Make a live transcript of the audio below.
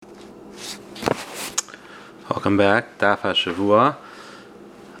Welcome back. Daf HaShavua,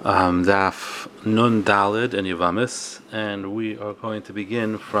 Daf Nun Dalid and Yavamis, and we are going to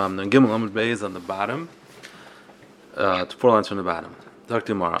begin from the Gimel Amud Beis on the bottom, 4 lines from the bottom.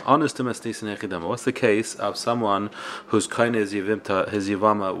 Dr. Mara, honest to Mestisin Echidama. What's the case of someone whose kain is yivimta his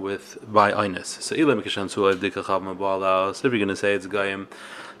yivama with by einus? So if you're going to say it's Gayim,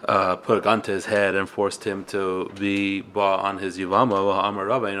 put a gun to his head and forced him to be ba on his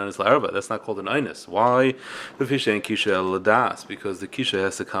yivama, that's not called an einus. Why? Because the kisha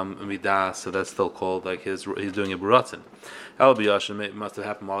has to come and be das, so that's still called like he's doing a buratzin. El b'yashin must have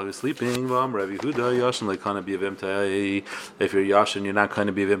happened while he was sleeping. Rabbi Yehuda yashin like kind of be vimta. If you're yashin, you're not kind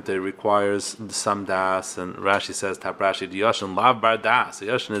of be vimta. It requires some das, and Rashi says tap Rashi the yashin lav bar das. The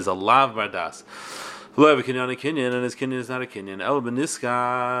yashin is a lav bar das. Lo have a kinyan, and his kinyan is not a kinyan. El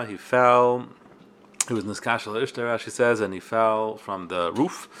beniska, he fell. He was niskash al ishtar, Rashi says, and he fell from the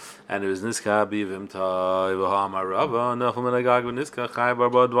roof. And it was niska bivimta ivahama rava nefel menagag niska chayv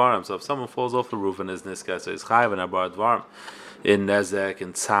arba dvarim. So if someone falls off the roof and is niska, so he's chayv and arba dvarim in nezek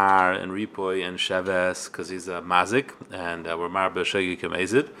and tsar and ripoy and sheves because he's a mazik and we're marba shegi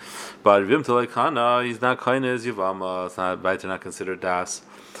kemezid. But vimta lekana, he's not kind as yivama. It's not right to not consider das.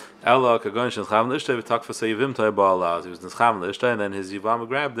 Ella kagon shel chavan l'ishta v'tak fasei yivimta ba'alaz. He was nischavan l'ishta, and then his yivama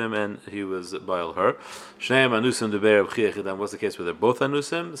grabbed him, and he was ba'al her. Shneim anusim deber b'chiach. Then what's the case with it? Both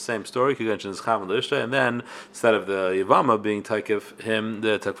anusim, same story. Kagon shel nischavan l'ishta, and then instead of the yivama being taikif him,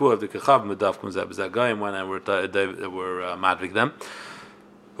 the takfu of the kechav medaf comes up. Is that guy when we're madvik them?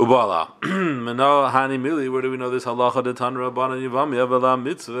 Ubala. Mano hani mili. Where do we know this halacha? The tanra bana yivama yavala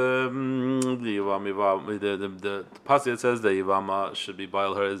mitzvah. The passage that says that yivama should be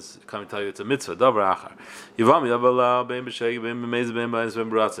ba'al her is coming to tell you it's a mitzvah. Davar achar. Yivama yavala bein b'shegi bein b'meiz bein b'ayis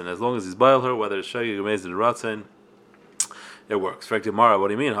bein b'ratzin. As long as he's ba'al her, whether it's shegi or meiz or ratzin, it works. For Gemara, what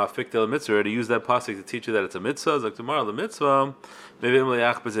do you mean? Hafik mitzvah? To use that pasuk to teach you that it's a mitzvah. It's like tomorrow the mitzvah. Maybe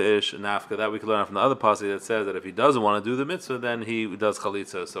that we can learn from the other pasuk that says that if he doesn't want to do the mitzvah, then he does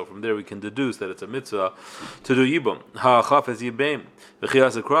chalitza. So from there we can deduce that it's a mitzvah to do yibum. Ha'achaf is yibim.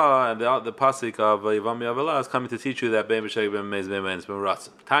 V'chiyas akra, and the pasuk of Yivam Yavala is coming to teach you that bein b'sheg bein meiz bein bein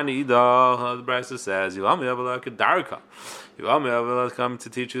ratzin. Tani ida, the Brisa says Yivam Yavala kedarka. Yivam Yavala is coming to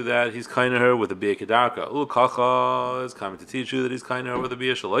teach you that he's kind of her with a bia kedarka. Ulkacha is coming to teach you that he's kind of her with a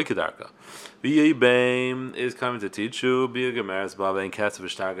bia shaloi kedarka. V'yibim is coming to teach you bia gemeres baba and ketzav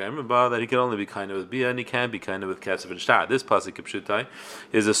v'shtar remember that he can only be kind of with bia and he can't be kind of with ketzav v'shtar. This pasuk kipshutai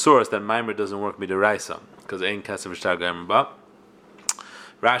is a source that Maimer doesn't work midiraisa because ain't ketzav v'shtar remember.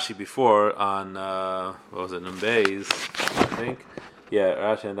 Rashi before on what was it, Numbeis, I think. Yeah,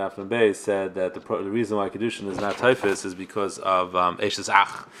 Rashi and Daf Numbeis said that the reason why Kedushin is not typhus is because of Eishes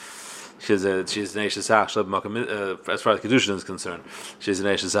Ach. She's an Eishes Ach, as far as Kedushin is concerned. She's an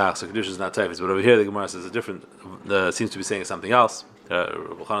Eishes Ach, so Kedushin is not typhus. But over here the Gemara says a different, seems to be saying something else.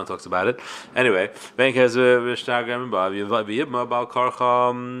 Chanan talks about it. Anyway, that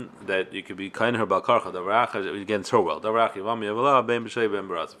you could be kind of her bal karcha. Against her well. That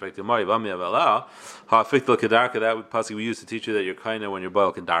possibly we use to teach you that you're kind of when you're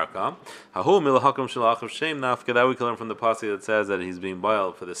boiled kedarka. That we can learn from the pasuk that says that he's being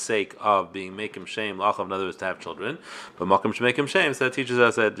boiled for the sake of being making shame. Lachav, in other words, to have children. But makom should make him shame. So that teaches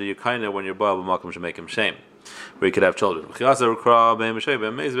us that you're kind of when you're boiled, but makom should make him shame, where you could have children. And the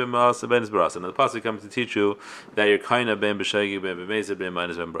pasuk comes to teach you that you're kind of ben b'shegi ben b'meizer ben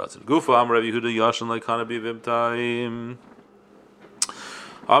minus ben bratzin. Gufa am Rabbi Yehuda yashin like kana b'vimtaim.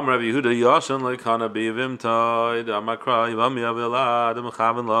 Am Rabbi Yehuda yashin like kana b'vimtaim. Amakra yivam yavelad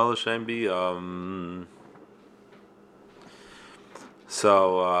mechaven la l'shem biyam.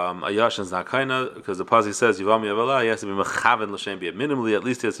 So a yashin is not kaina because the pasuk says yivam yavala. He has to be mechaven l'shem biyah. Minimally, at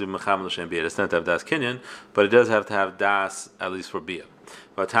least he has to be mechaven l'shem biyah. It's not to have das kinyan, but it does have to have das at least for biyah.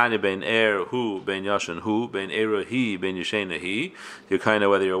 Vatanya bein er hu bein yashin hu bein era he bein yashena he. You're kind of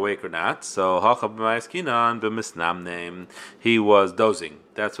whether you're awake or not. So hachab b'mayaskinan b'misnam name. He was dozing.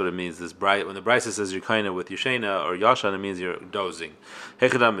 That's what it means. This bright when the Brisa says you're kind of with yashena or yashan, it means you're dozing.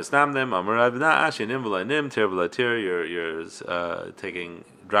 Hechadam misnam nem amarav na ashinim v'laynim ter v'laytir. You're taking.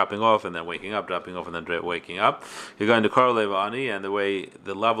 Dropping off and then waking up, dropping off and then waking up. You're going to Karoleva Ani, and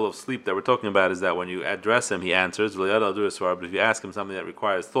the level of sleep that we're talking about is that when you address him, he answers. But if you ask him something that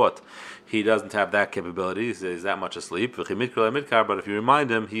requires thought, he doesn't have that capability. He's that much asleep. But if you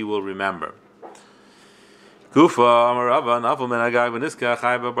remind him, he will remember. Gufa Amarava Nafal Men Agag V'Niska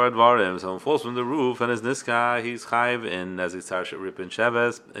Chayv Bardvarim. So he falls from the roof and his Niska he's Chayv in Nezik Tzar Ripin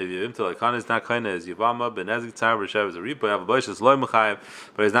Sheves. If you him to like is not kind is Yivama Ben Nezik Tzar Sheves a Ripa have a Boishis Loy Mechayev,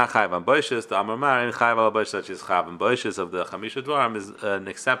 but he's not Chayv on Boishis. The Amar Marin Chayv al Boishis such as Chayv on Boishis of the Chamisha Dvarim is an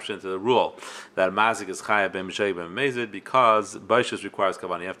exception to the rule that Mazik is Chayv Ben Mishay Ben Mezid because Boishis requires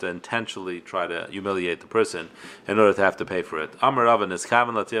Kavan. You have to intentionally try to humiliate the person in order to have to pay for it. Amar Rava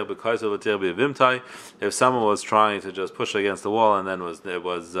Niskavan Latir because of Latir B'Vimtai. If someone was trying to just push against the wall and then was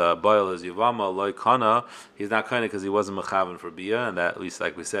boil his yuvama loy kana, he's not kind because he wasn't mechavan for bia, and that at least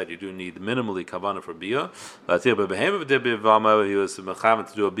like we said you do need minimally kavana for bia. If he was mechavan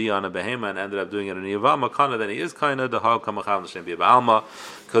to do a bia on a behema and ended up doing it in a yuvama kana, then he is kind of the hal kamechavan l'shem bia ba'alma,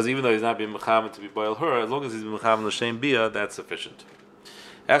 because even though he's not being mechavan to be boil her, as long as he's being mechavan l'shem bia, that's sufficient.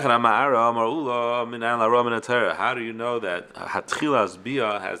 How do you know that hatchilas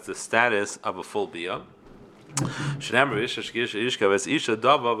bia has the status of a full bia? Is talking about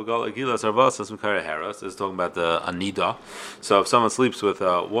the anida. So if someone sleeps with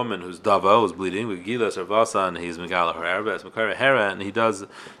a woman who's dava, who's bleeding, with gilas or vasa, and he's megala her erba, it's mekara hera, and he does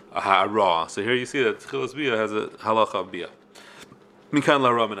a ha'ara. So here you see that chilas bia has a halacha of bia. Mikan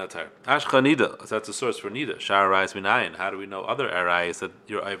la raminatar. Ashcha nida. That's a source for nida. Shar rais minayin. How do we know other arais that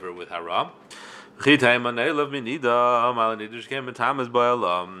you're over with haram? You want to learn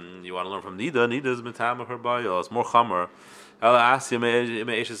from Nida. Nida is Mitam of her Bayal. It's more Chamer. Ella Asya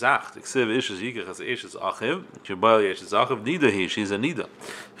me Eshes Acht. Ksiv Eshes Yigach as Eshes Achiv. Shebayal Eshes Achiv. Nida he. She's a Nida.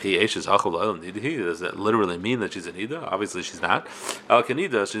 He Eshes Achiv Lael Nida he. Does that literally mean that she's a Nida? Obviously she's not. El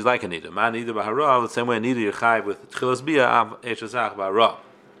Kanida. She's like a Nida. Ma Nida Bahara. The same way Nida Yechai with Tchilas Bia Av Eshes Ach Bahara.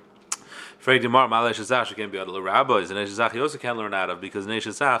 Frag Demar Malay Shazach can be out of the rabbis, and Shazach you also can learn out of because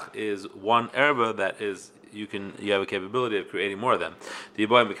Shazach is one erba that is you have a capability of creating more of them. The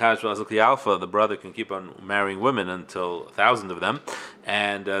boy Alpha, the brother can keep on marrying women until 1,000 of them,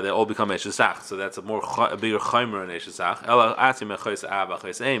 and they all become Shazach. So that's a bigger chaimer in Shazach.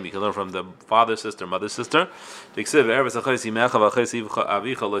 You can learn from the father, sister, mother, sister. Here also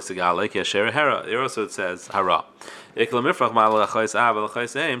it says hara. Those are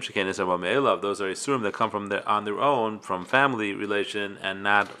Isurim that come from on their own, from family relation, and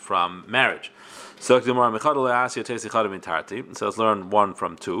not from marriage. So let's learn one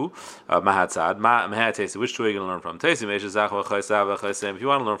from two. Which two are you going to learn from? If you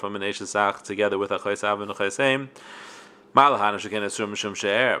want to learn from an Eshesach together with a Chaysav and a Chayseim,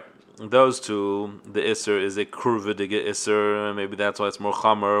 those two, the Isser is a kurvidige Isser, maybe that's why it's more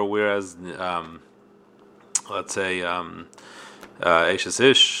Chamer, whereas let's say Eshes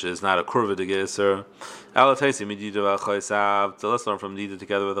Ish is not a kurvidige Isser. So let's learn from Nida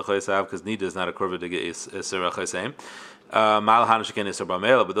together with a Chaysav, because Nida is not a kurvidige Isser a Chayseim.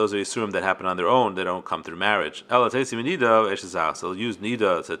 But those are Yisurim that happen on their own, they don't come through marriage. So use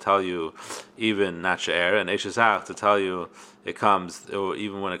Nida to tell you even not She'er, and Eshesach to tell you it comes, or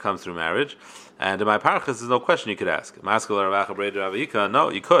even when it comes through marriage. And in my parachas, there's no question you could ask. No,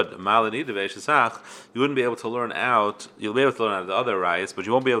 you could. You wouldn't be able to learn out. You'll be able to learn out the other rayas, but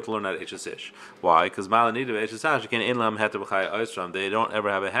you won't be able to learn out Eshesish. Why? Because they don't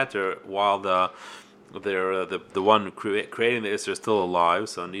ever have a heter while the one creating the Isser is still alive.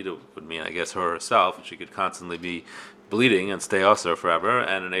 So Nida would mean, I guess, herself, and she could constantly be bleeding and stay usher forever,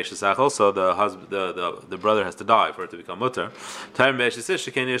 and in Eshesach also the brother has to die for it to become mutter. Time Eshesish she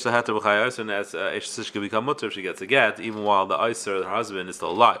can use the heter b'chayos, and as Eshesish can become mutter if she gets a get, even while the Isser, her husband, is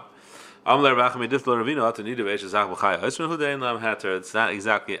still alive. It's not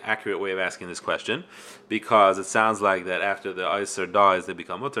exactly an accurate way of asking this question, because it sounds like that after the Isser dies they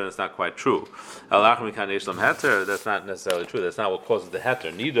become mutter, and it's not quite true. That's not necessarily true. That's not what causes the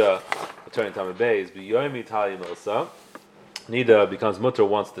heter. Nida, returning Tamid Beis, b'yomi tali milsa. Nida becomes mutter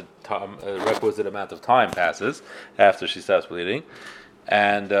once the requisite amount of time passes after she stops bleeding,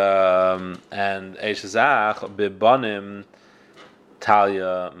 and Eshezach bibanim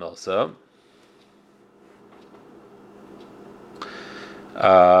Talia Milsa.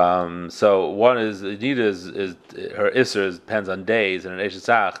 So one is Nida is her Isser depends on days, and an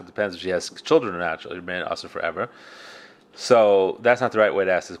Eshesach it depends if she has children or not. She'll remain Asr forever. So that's not the right way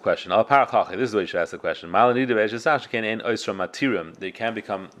to ask this question. This is the way you should ask the question. They can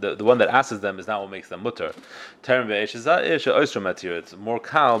become the one that asks them is not what makes them mutter. It's more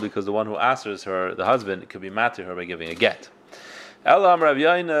kal because the one who asks her, the husband, could be matir her by giving a get. Elam Rav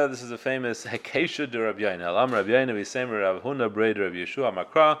Yaina, this is a famous Hekesha de Rav Yaina. Elam Rav Yaina, we say Rav Huna Breder Rav Yeshua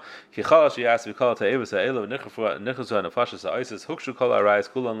Makra, Kichal she asked Vikal Ta'evas Ha'elav Nichasua Nefashas Ha'Isis Hukshu Kol Arayis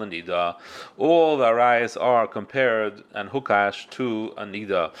Kulan Lanida. All the Arayis are compared and Hukash to a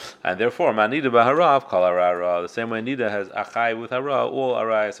Nida, and therefore Manida Baharav Kol Arara. The same way Nida has Achai with Hara, all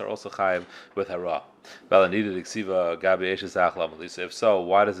Arayis are also Chai with Hara. If so,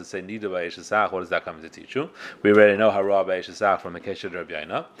 why does it say Nida by Eshesach? What does that come to teach you? We already know Hara by Eshesach from Mekesha Rav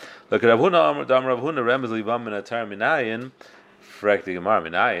Yaina. Look at Rav Huna, Dam Rav Huna, Remez Livam Minatar Minayin, Frekti Gemar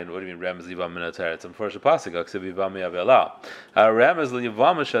Minayin. What do you mean Remez Livam Minatar? It's unfortunate pasuk. Aksiv Livam Yavela. Remez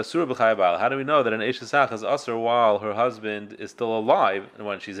Livam Shasur B'Chai Baal. How do we know that an Eshesach is usher while her husband is still alive and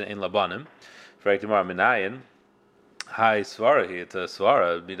when she's in Labanim? Frekti Gemar Minayin. Hi Svara here, it's a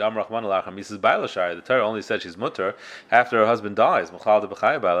Svara. Bidam Rahman Alacham, Mrs. Bailashai. The Torah only said she's mutter after her husband dies.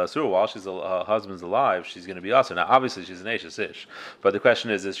 While she's her husband's alive, she's going to be also. Now, obviously, she's an Ashes Ish, but the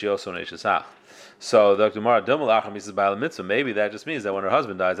question is she also an Ashesach? So the Gemara Dum Alacham Mrs. Baila mitzvah. Maybe that just means that when her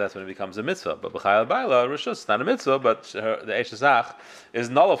husband dies, that's when it becomes a mitzvah. But B'chayil Baila Rishus, not a mitzvah, but the Ashesach is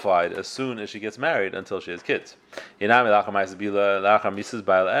nullified as soon as she gets married until she has kids. Inami Alacham Mrs.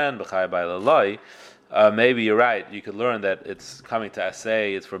 Baila and B'chayil Baila Loi. Maybe you're right. You could learn that it's coming to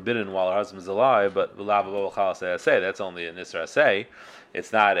assay. It's forbidden while her husband's alive, but that's only an isra assay.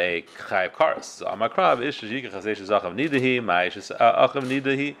 It's not a chayiv kares. So amakrav ish shikach hasei shezachav nidahi ma'ishes achav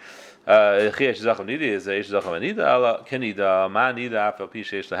nidahi. Chiyash shezachav nida is a shezachav nida ala kenida ma nida after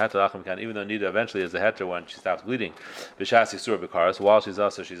pishesh leheter lachem kan. Even though nida eventually is a heter when she stops bleeding, b'shas yisur b'kares. While she's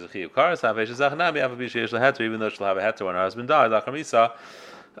also she's a chiyav kares. After shezach nami after pishesh leheter. Even though she'll have a heter when her husband dies, lachem isa.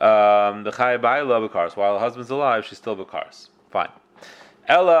 The Chai Baila B'Kars. While her husband's alive, she's still B'Kars. Fine.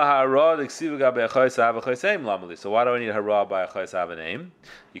 Ella Hara Ksiva Be'Chai Sav Seim Lamali. So why do I need Hara by Achai Sav name?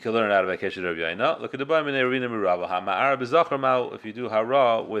 You can learn it out of Akesha Rav Yaina. Look at the Ba'Minei Ravina Mirava. Ma'ara B'Zachar Ma'u. If you do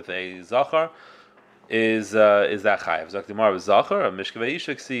Hara with a Zachar, is that Chayiv? Zaktimar B'Zachar. Mishkava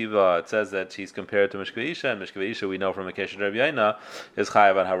Isha Ksiva. It says that he's compared to Mishkava Isha, and Mishkava Isha we know from Akesha Rav Yaina is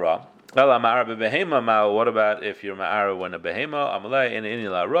Chayiv on Hara. What about if you're ma'ara when a behema amalei in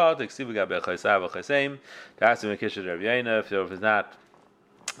inila rod eksiviga bechaysav v'chaysem? That's in Mekesha Rav Yaina. If it's not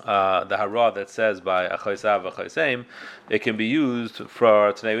the hara that says by achaysav v'chaysem, it can be used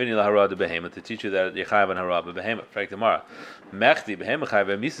for tnei inila hara de behema to teach you that yechayv and hara behema. Frank Demara, mechti behema chayv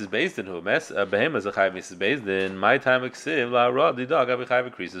Mrs. Bezdin who behema is a chayv Mrs. Bezdin. My time eksiv la hara the dog have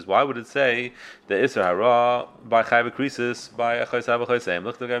chayv creases. Why would it say the isra hara by chayv creases by achaysav v'chaysem?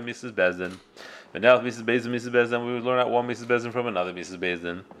 Look, the guy Mrs. Bezdin. But now, if Mrs. Bezdin, we would learn out one Mrs. Bezdin from another Mrs.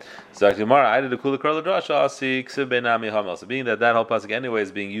 Bezdin. So, Gemara, I did a kula karla drasha. See, ksiv beinami hamel. So, being that whole pasuk anyway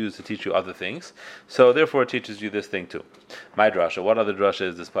is being used to teach you other things, so therefore it teaches you this thing too. My drasha. What other drasha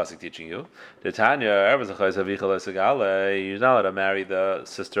is this pasuk teaching you? The Tanya, you're not allowed to marry the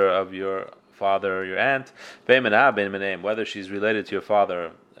sister of your father or your aunt. Whether she's related to your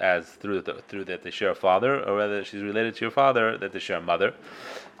father as through that they share a father, or whether she's related to your father that they share a mother.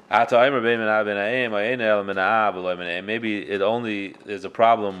 Maybe it only is a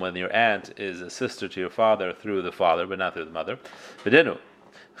problem when your aunt is a sister to your father through the father, but not through the mother.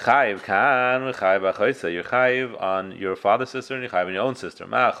 Chayiv kan, chayiv achoisa. You're chayiv on your father's sister and you're chayiv on your own sister.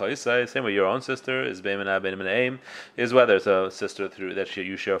 Ma achoisa, same way your own sister is beimena beimena is whether it's a sister through that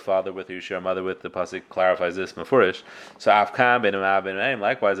you share a father with or you share a mother with. The pasuk clarifies this mafurish. So afkan beimena beimena.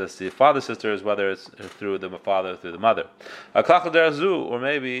 Likewise, as the father's sister is whether it's through the father or through the mother. Aklachal derazu, or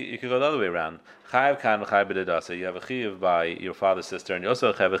maybe you could go the other way around. Chayiv kan chayiv b'dedasa. You have a chayiv by your father's sister, and you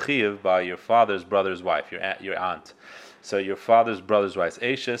also have a chayiv by your father's brother's wife, your aunt. So your father's brother's wife,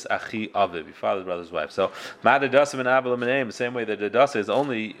 Ashes Achi Aviv, your father's brother's wife. So Madadasa and Abel name, the same way that Dadasa is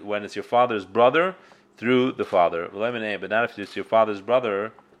only when it's your father's brother through the father, but not if it's your father's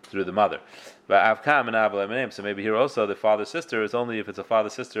brother through the mother. But Avkam and Abel name. So maybe here also the father sister is only if it's a father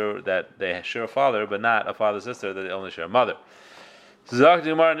sister that they share a father, but not a father sister that they only share a mother. So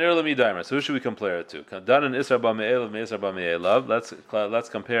who should we compare it to? Let's compare an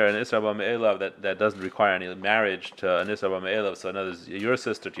Isra B'Me'elav that doesn't require any marriage to an Isra B'Me'elav. So in other words, your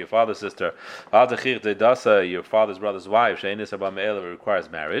sister to your father's sister, your father's brother's wife,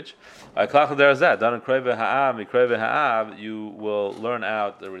 requires marriage. You will learn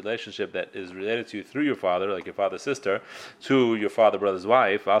out the relationship that is related to you through your father, like your father's sister, to your father brother's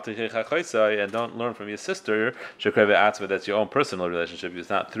wife, and don't learn from your sister, that's your own personal relationship. It's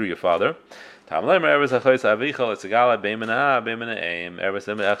not through your father. That's what this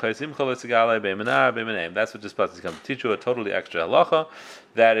pasuk is going to teach you, a totally extra halacha,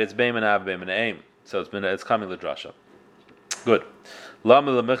 that it's beimanav beimanaim. So it's coming l'drasha. Good.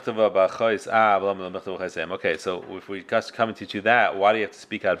 Okay, so if we just come and teach you that, why do you have to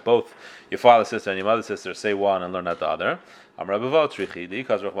speak out both your father's sister and your mother's sister? Say one and learn out the other. Because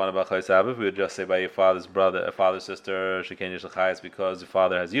if we would just say by your father's brother, father's sister, because your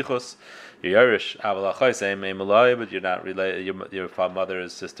father has yichus, you're Yerush, but you're not related. Your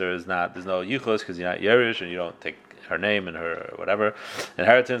mother's sister is not. There's no yichus because you're not Yerush and you don't take her name and her whatever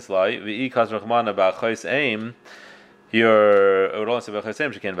inheritance. It would only say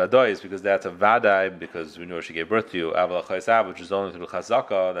B'chayseim she can't vadai because that's a vadai because we know she gave birth to you. Aval Chaysav, which is only through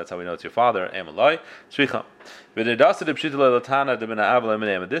Chazaka, that's how we know it's your father. Emalai Shricha. This that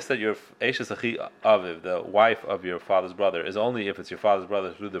your Eishes Achi Aviv, the wife of your father's brother, is only if it's your father's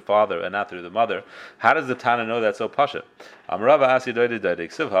brother through the father and not through the mother. How does the Tana know that's so pasha? It says that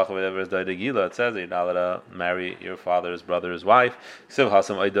you're not allowed to marry your father's brother's wife. If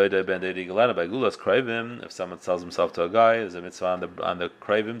someone sells himself to a guy, there's a mitzvah on the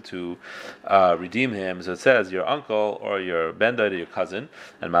kravim to redeem him. So it says your uncle or your ben dada, your cousin,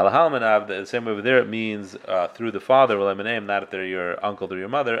 and malahalmanav. The same way over there, it means through the father, not if they're your uncle through your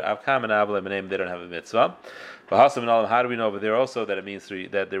mother. Avkam and Av, they don't have a mitzvah. How do we know over there also that it means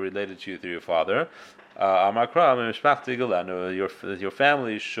that they're related to you through your father? Your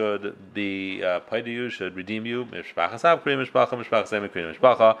family should be paid to you, should redeem you. It's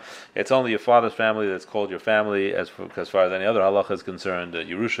only your father's family that's called your family, as far as any other halacha is concerned,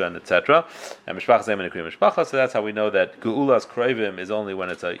 Yerusha and etc. And so that's how we know that Geula's Kravim is only when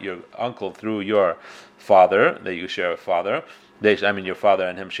it's your uncle through your father, that you share a father. Your father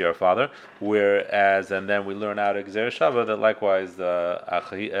and him share a father. Whereas, and then we learn out of Gzer Shava that likewise the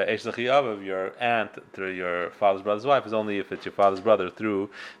Eish of your aunt through your father's brother's wife is only if it's your father's brother through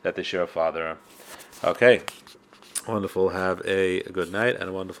that they share a father. Okay, wonderful. Have a good night and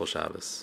a wonderful Shabbos.